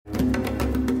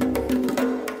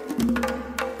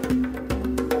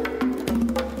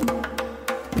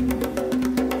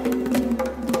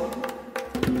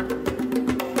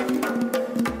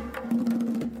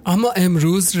ما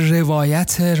امروز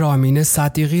روایت رامین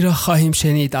صدیقی را خواهیم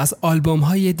شنید از آلبوم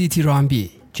های میتیرامبی،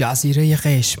 جزیره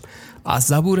قشم، از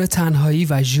زبور تنهایی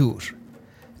و ژور.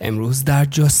 امروز در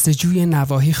جستجوی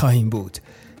نواحی خواهیم بود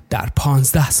در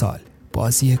 15 سال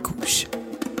بازی گوش.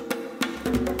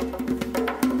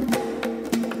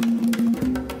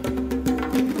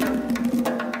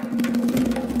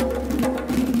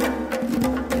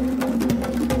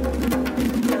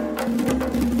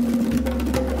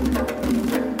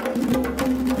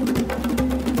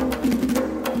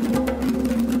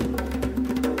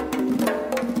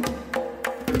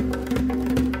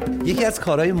 یکی از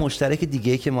کارهای مشترک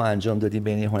دیگه‌ای که ما انجام دادیم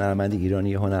بین هنرمند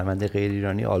ایرانی و هنرمند غیر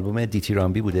ایرانی آلبوم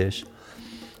میتیرامبی بودش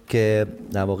که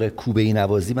در واقع کوبه‌ای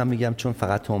نوازی من میگم چون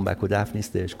فقط تنبک و دف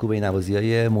نیستش، کوبه‌ای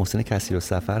نوازی‌های محسن کثیر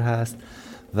السفر هست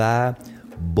و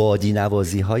بادی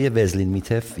نوازی‌های وزلین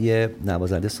میتف، یه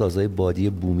نوازنده سازهای بادی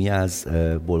بومی از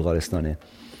بلغارستانه،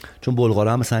 چون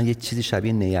بلغارا هم مثلا یه چیزی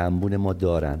شبیه نی‌انبون ما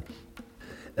دارن.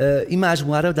 این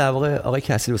مجموعه رو در واقع آقای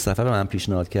کثیر السفر به من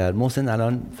پیشنهاد کرد. محسن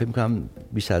الان فکر می‌کنم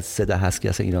بیش از 3 دهه هست که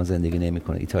اصلا ایران زندگی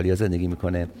نمی‌کنه، ایتالیا زندگی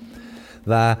می‌کنه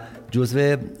و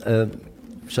جزو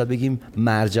شاید بگیم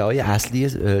مرجع‌های اصلی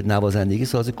نوازندگی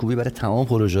ساز کوبی برای تمام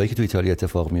پروژه‌هایی که تو ایتالیا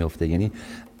اتفاق میفته. یعنی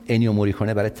انیو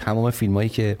موریکونه برای تمام فیلمایی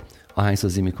که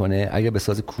آهنگسازی میکنه اگر به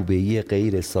ساز کوبه‌ای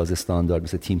غیر ساز استاندارد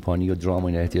مثل تیمپانی و درام و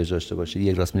اینا احتیاج داشته باشه،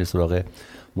 یک راست میره سراغ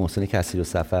محسن کثیر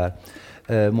السفر.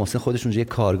 محسن خودش اونجا یه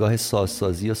کارگاه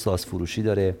سازسازی و ساز فروشی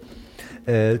داره.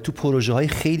 تو پروژه های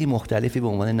خیلی مختلفی به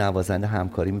عنوان نوازنده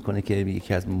همکاری میکنه که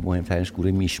یکی از مهمترینش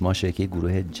گروه میشماشه که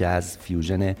گروه جاز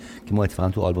فیوژنه که ما اتفاقا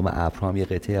تو آلبوم ابرام یه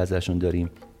قطعه ازشون داریم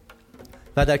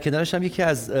و در کنارش هم یکی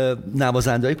از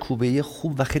نوازنده‌های کوبه‌ای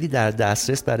خوب و خیلی در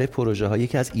دسترس برای پروژه هایی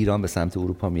که از ایران به سمت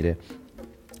اروپا میره.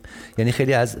 یعنی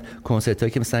خیلی از کنسرت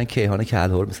هایی که مثلا کیهان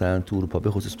کلهر مثلا تو اروپا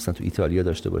به خصوص مثلا تو ایتالیا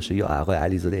داشته باشه یا آقای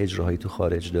علیزاده اجراهایی تو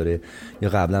خارج داره یا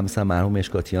قبلا مثلا مرحوم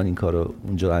مشکاتیان این کارو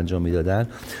اونجا انجام میدادن،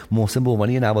 محسن به عنوان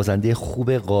یه نوازنده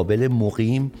خوب قابل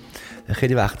مقیم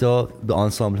خیلی وقتا به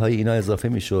آنسامبل های اینا اضافه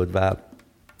میشد و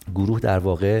گروه در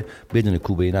واقع بدون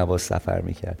کوبه‌ای نواز سفر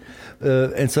میکرد.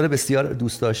 انسان بسیار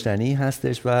دوست داشتنی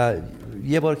هستش و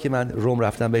یه بار که من روم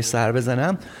رفتم بهش سر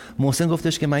بزنم، محسن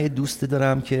گفتش که من یه دوست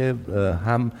دارم که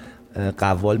هم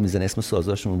قوال میزنه، اسم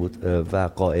سازاشون بود و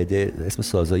قاعده اسم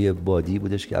سازای بادی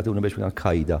بودش که البته اونو بهش میگن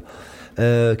کایدا،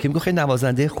 که میگفت خیلی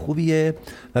نوازنده خوبیه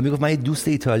و میگفت من یه دوست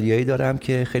ایتالیایی دارم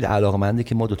که خیلی علاقمنده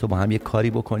که ما دوتا با هم یه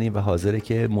کاری بکنیم و حاضره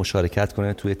که مشارکت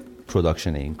کنه توی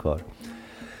پروداکشن این کار.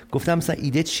 گفتم مثلا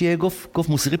ایده چیه؟ گفت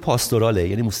موسیقی پاستوراله،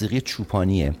 یعنی موسیقی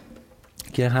چوپانیه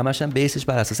که همش هم بیسش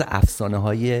بر اساس افسانه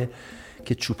هایی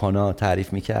که چوپانا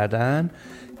تعریف میکردن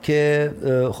که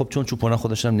خب چون چوپانا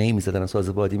خودشون هم نمیزدن، ساز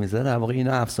بادی میزدن، در واقع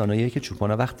اینا افسانه‌ایه که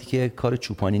چوپانا وقتی که کار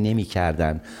چوپانی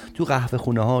نمیکردن تو قهوه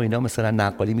خونه ها اینا مثلا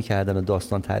نقالی میکردن و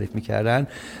داستان تعریف میکردن،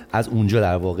 از اونجا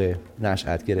در واقع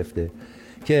نشأت گرفته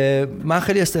که من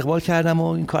خیلی استقبال کردم و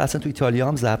این کار اصلا تو ایتالیا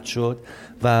هم ضبط شد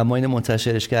و ما اینو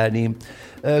منتشرش کردیم.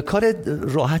 کار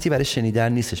راحتی برای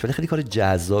شنیدن نیستش ولی خیلی کار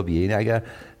جذابیه. یعنی اگر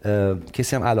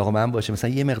کسی هم علاقه‌مند باشه مثلا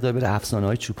یه مقدار بره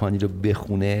افسانه‌های چوپانی رو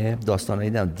بخونه،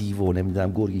 داستانایی دیو و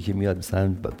نمیدونم گرگی که میاد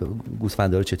مثلا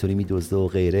گوسفندا رو چطوری میدزده و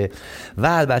غیره، و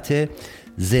البته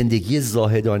زندگی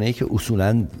زاهدانه‌ای که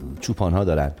اصولاً چوپان‌ها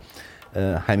دارن.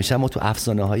 همیشه ما تو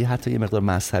افسانه‌های حتی یه مقدار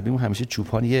مذهبیمون همیشه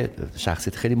چوپان یه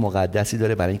شخصیت خیلی مقدسی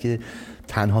داره برای اینکه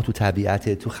تنها تو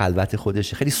طبیعت، تو خلوت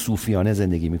خودش خیلی صوفیانه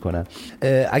زندگی میکنن.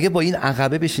 اگه با این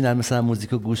عقبه بشینن مثلا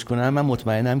موزیکو گوش کنن، من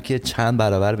مطمئنم که چند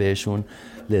برابر بهشون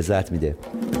لذت میده.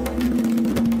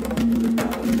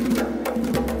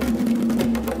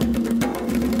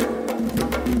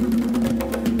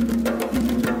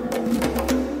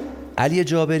 علی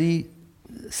جابری،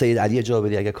 سید علی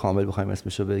جابری اگه کامل بخوایم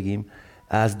اسمشو بگیم،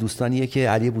 از دوستانیه که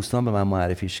علی بوستان به من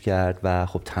معرفیش کرد و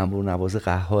خب تنبور نواز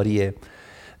قهاریه،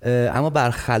 اما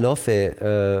برخلاف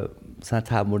مثلا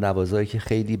تنبور نوازایی که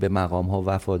خیلی به مقام ها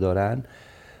وفادارن،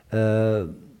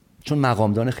 چون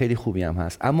مقامدان خیلی خوبی هم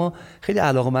هست، اما خیلی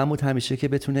علاقه‌مند بود همیشه که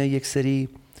بتونه یک سری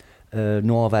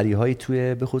نوآوری هایی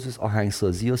توی به خصوص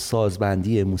آهنگسازی و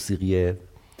سازبندی موسیقی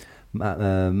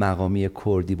مقامی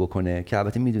کردی بکنه که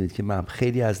البته میدونید که من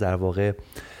خیلی از در واقع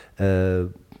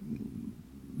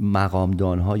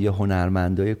مقامدان‌ها یا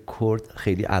هنرمندای کرد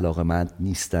خیلی علاقه‌مند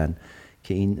نیستن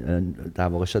که این در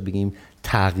واقع شاید بگیم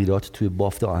تغییرات توی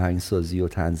بافت آهنگسازی و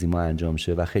تنظیم ها انجام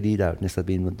شه و خیلی در نسبت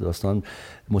به این داستان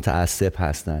متعصب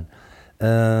هستن.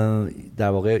 در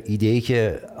واقع ایده‌ای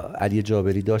که علی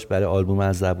جابری داشت برای آلبوم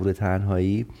از زبور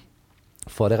تنهایی،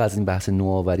 فارغ از این بحث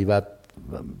نوآوری و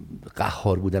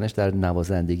قهار بودنش در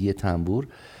نوازندگی تنبور،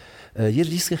 یه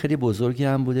ریسک خیلی بزرگی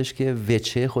هم بودش که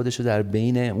وچه خودشو در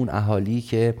بین اون اهالی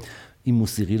که این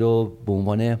موسیقی رو به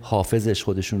عنوان حافظش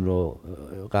خودشون رو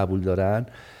قبول دارن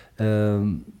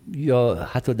یا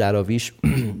حتی دراویش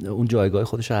اون جایگاه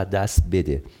خودش رو از دست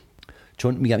بده.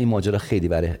 چون میگم این ماجرا خیلی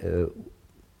برای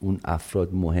اون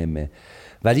افراد مهمه،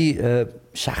 ولی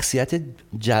شخصیت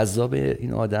جذاب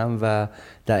این آدم و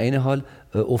در این حال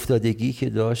افتادگی که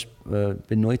داشت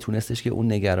به نوعی تونستش که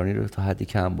اون نگرانی رو تا حدی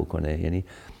کم بکنه. یعنی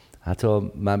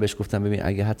حتی من بهش گفتم ببین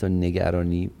اگه حتی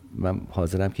نگرانی، من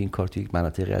حاضرم که این کار توی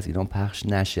مناطقی از ایران پخش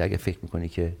نشه اگه فکر میکنی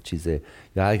که چیزه،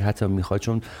 یا اگه حتی میخوای،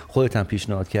 چون خودت هم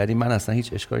پیشنهاد کردی، من اصلا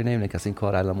هیچ اشکالی نمیبینم که این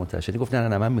کار الان منتشره. گفت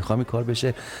نه من میخوام این کار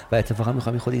بشه و اتفاقا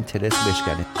میخوام خود این طلسم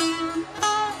بشکنه.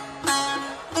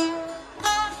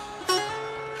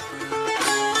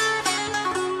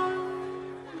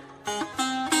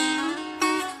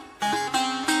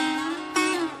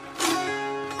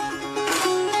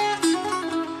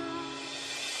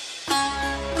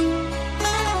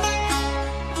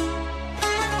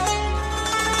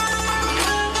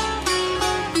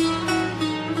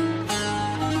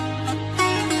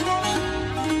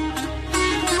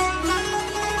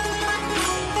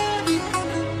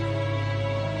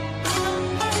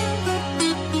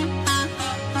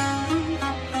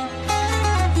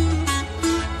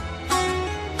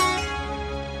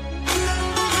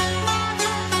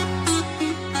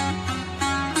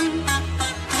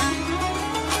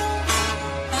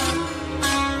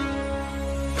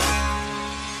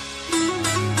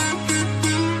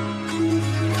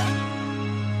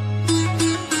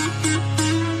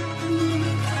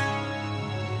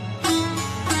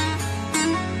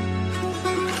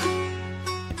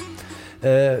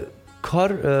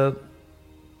 کار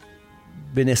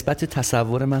به نسبت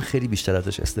تصور من خیلی بیشتر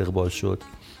ازش استقبال شد،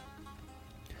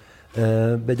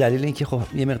 به دلیل اینکه خب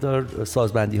یه مقدار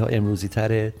سازبندی ها امروزی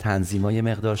تره، تنظیم ها یه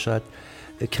مقدار شاید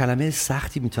کلمه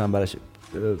سختی میتونم براش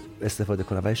استفاده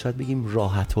کنم ولی شاید بگیم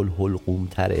راحت الحلقوم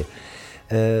تره.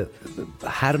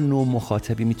 هر نوع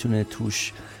مخاطبی میتونه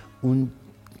توش اون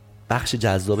بخش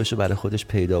جذابش رو برای خودش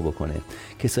پیدا بکنه.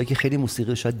 کسایی که خیلی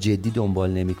موسیقی شاید جدی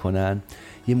دنبال نمی‌کنن،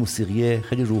 یه موسیقی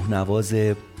خیلی روحنواز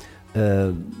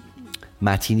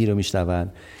متینی رو میشنون.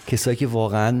 کسایی که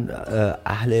واقعا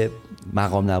اهل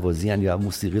مقام نوازی هن یا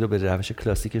موسیقی رو به روش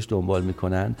کلاسیکش دنبال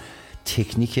میکنن،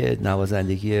 تکنیک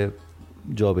نوازندگی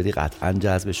جابری قطعا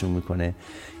جذبشون میکنه.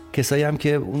 کسایی هم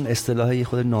که اون اصطلاحی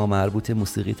خود نامربوط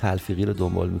موسیقی تلفیقی رو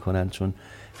دنبال میکنن، چون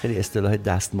خیلی اصطلاح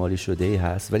دستمالی شده ای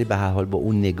هست ولی به هر حال با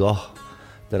اون نگاه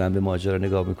دارن به ماجرا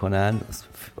نگاه میکنن.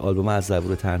 آلبوم از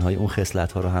زبور تنهایی اون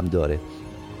خصلت ها رو هم داره.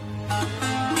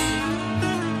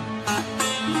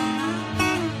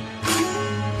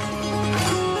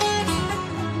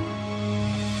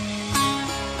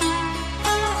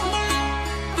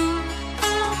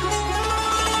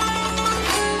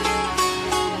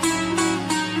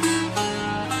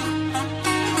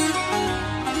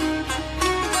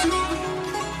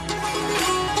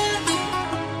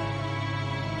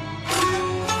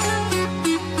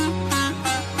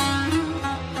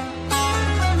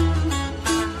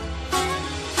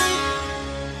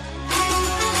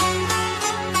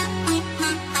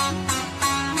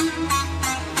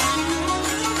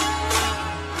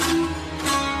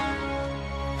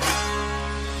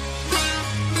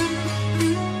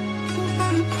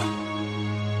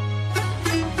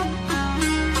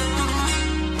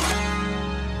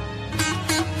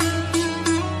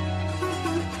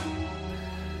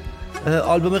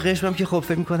 آلبوم قسمت که خب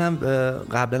فکر می‌کنم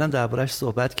قبلا هم دربارش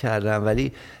صحبت کردم،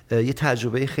 ولی یه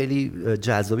تجربه خیلی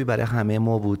جذابی برای همه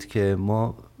ما بود که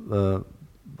ما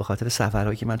به خاطر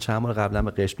سفرهایی که من چند بار قبلا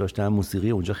به قسمت داشتم، موسیقی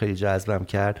اونجا خیلی جذبم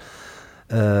کرد.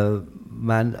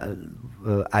 من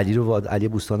علی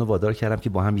بوستان رو وادار کردم که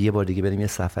با هم یه بار دیگه بریم یه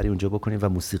سفری اونجا بکنیم و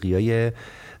موسیقیای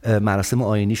مراسم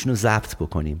آیینیشون رو ضبط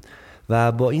بکنیم.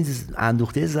 و با این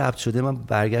اندوخته ضبط شده من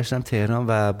برگشتم تهران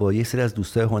و با یک سری از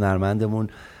دوستای هنرمندمون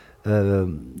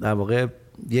در واقع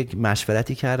یک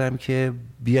مشورتی کردم که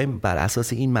بیایم بر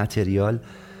اساس این متریال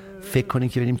فکر کنیم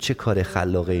که ببینیم چه کار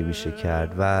خلاقی میشه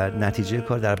کرد. و نتیجه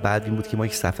کار در بعد این بود که ما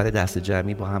یک سفر دست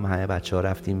جمعی با همه بچه‌ها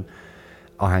رفتیم،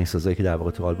 آهنگسازایی که در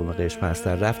واقع تو آلبوم قسمت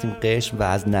هستن، رفتیم قسمت و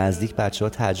از نزدیک بچه‌ها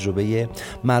تجربه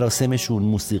مراسمشون،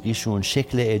 موسیقیشون،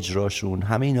 شکل اجراشون،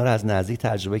 همه اینا رو از نزدیک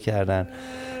تجربه کردن.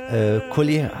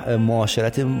 کلی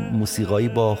معاشرت موسیقایی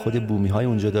با خود بومی‌های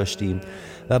اونجا داشتیم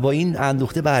و با این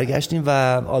اندوخته برگشتیم و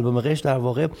آلبوم قسمت در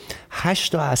واقع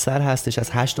 8 تا اثر هستش از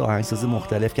 8 تا آهنگساز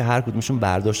مختلف که هر کدومشون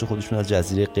برداشت خودشون از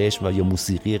جزیره قسمت و یا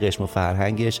موسیقی قسمت و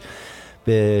فرهنگش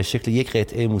به شکل یک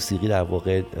قطعه موسیقی در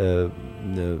واقع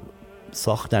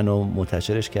ساختن و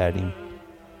منتشرش کردیم.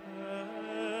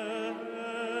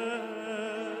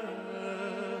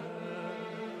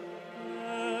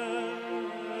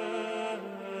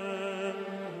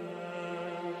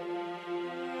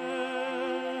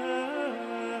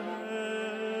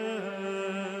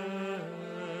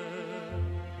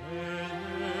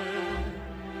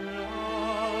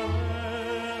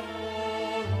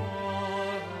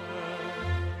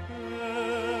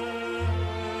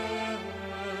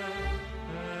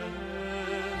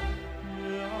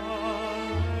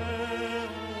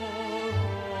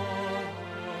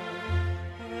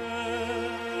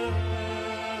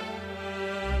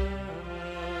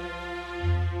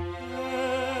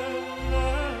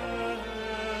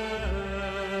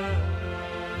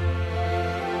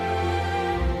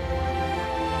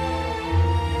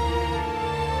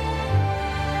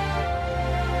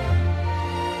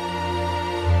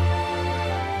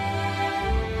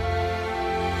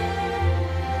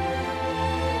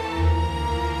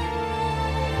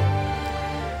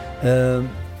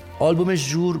 آلبوم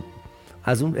ژور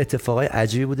از اون اتفاقای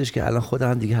عجیبی بودش که الان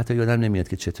خودم دیگه حتی یادم نمیاد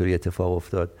که چطوری اتفاق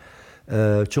افتاد،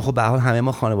 چون خب به هر حال همه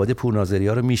ما خانواده پورناظری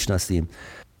ها رو میشناسیم.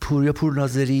 پوریا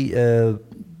پورناظری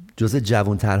جزء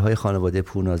جوانترهای خانواده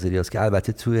پورناظری است که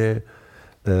البته توی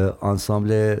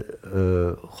آنسامبل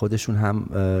خودشون هم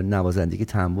نوازندگی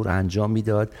تنبور انجام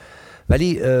میداد،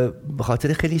 ولی به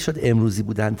خاطر خیلی شد امروزی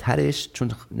بودن ترش،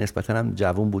 چون نسبتا هم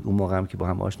جوان بود اون موقع هم که با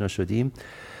هم آشنا شدیم،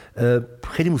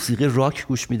 خیلی موسیقی راک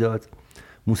گوش میداد،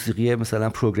 موسیقی مثلا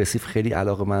پروگرسیو خیلی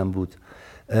علاقه من بود،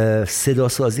 صدا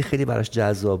سازی خیلی براش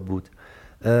جذاب بود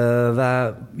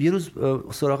و یه روز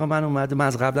سراغ من اومد. من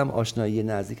از قبلم آشنایی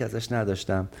نزدیک ازش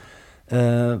نداشتم.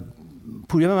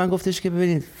 پوریا به من گفتش که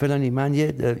ببینید فلانی، من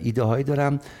یه ایده هایی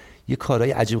دارم، یه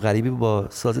کارهای عجیب غریبی با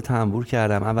ساز تنبور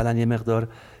کردم. اولا یه مقدار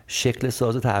شکل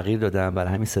سازو تغییر دادم،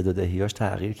 برای همین صدا دهیاش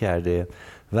تغییر کرده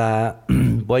و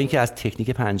با اینکه از تکنیک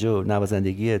پنجه و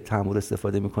نوازندگی تنبور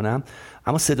استفاده میکنم،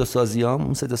 اما صدا سازیام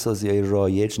اون صدا سازیای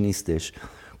رایج نیستش.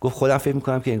 گفت خودم فکر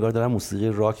میکنم که انگار دارم موسیقی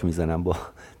راک میزنم با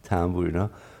تنبور اینا.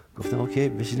 گفتم اوکی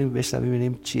بشینیم بشنویم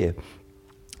ببینیم چیه.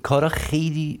 کارا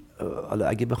خیلی، حالا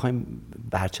اگه بخوایم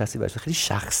برچسبی باشه، خیلی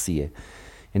شخصیه،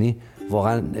 یعنی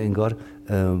واقعا انگار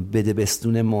بده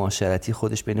بستون معاشرتی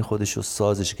خودش بین خودش و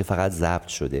سازشه که فقط ضبط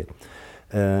شده.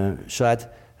 شاید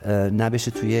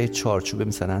نبشه توی چارچوب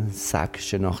مثلا سبک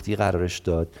شناختی قرارش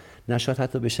داد، نه شاید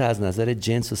حتی بشه از نظر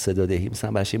جنس و صدادهی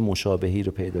مثلا براش مشابهی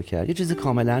رو پیدا کرد. یه چیز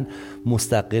کاملا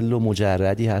مستقل و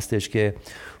مجردی هستش که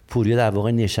پوریا در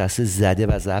واقع نشسته زده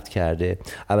و ضبط کرده.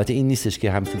 البته این نیستش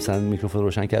که همینطور مثلا میکروفون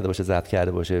روشن کرده باشه ضبط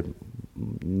کرده باشه،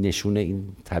 نشونه این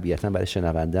طبیعتا برای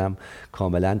شنوندم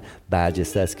کاملا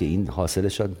برجسته است که این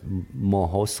حاصلش شد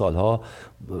ماها و سالها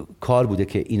کار بوده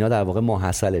که اینا در واقع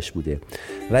ماحصلش بوده،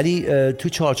 ولی تو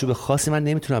چارچوب خاصی من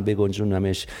نمیتونم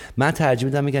بگنجونمش. من ترجیح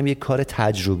میدم بگم یک کار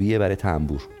تجربیه برای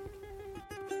تنبور.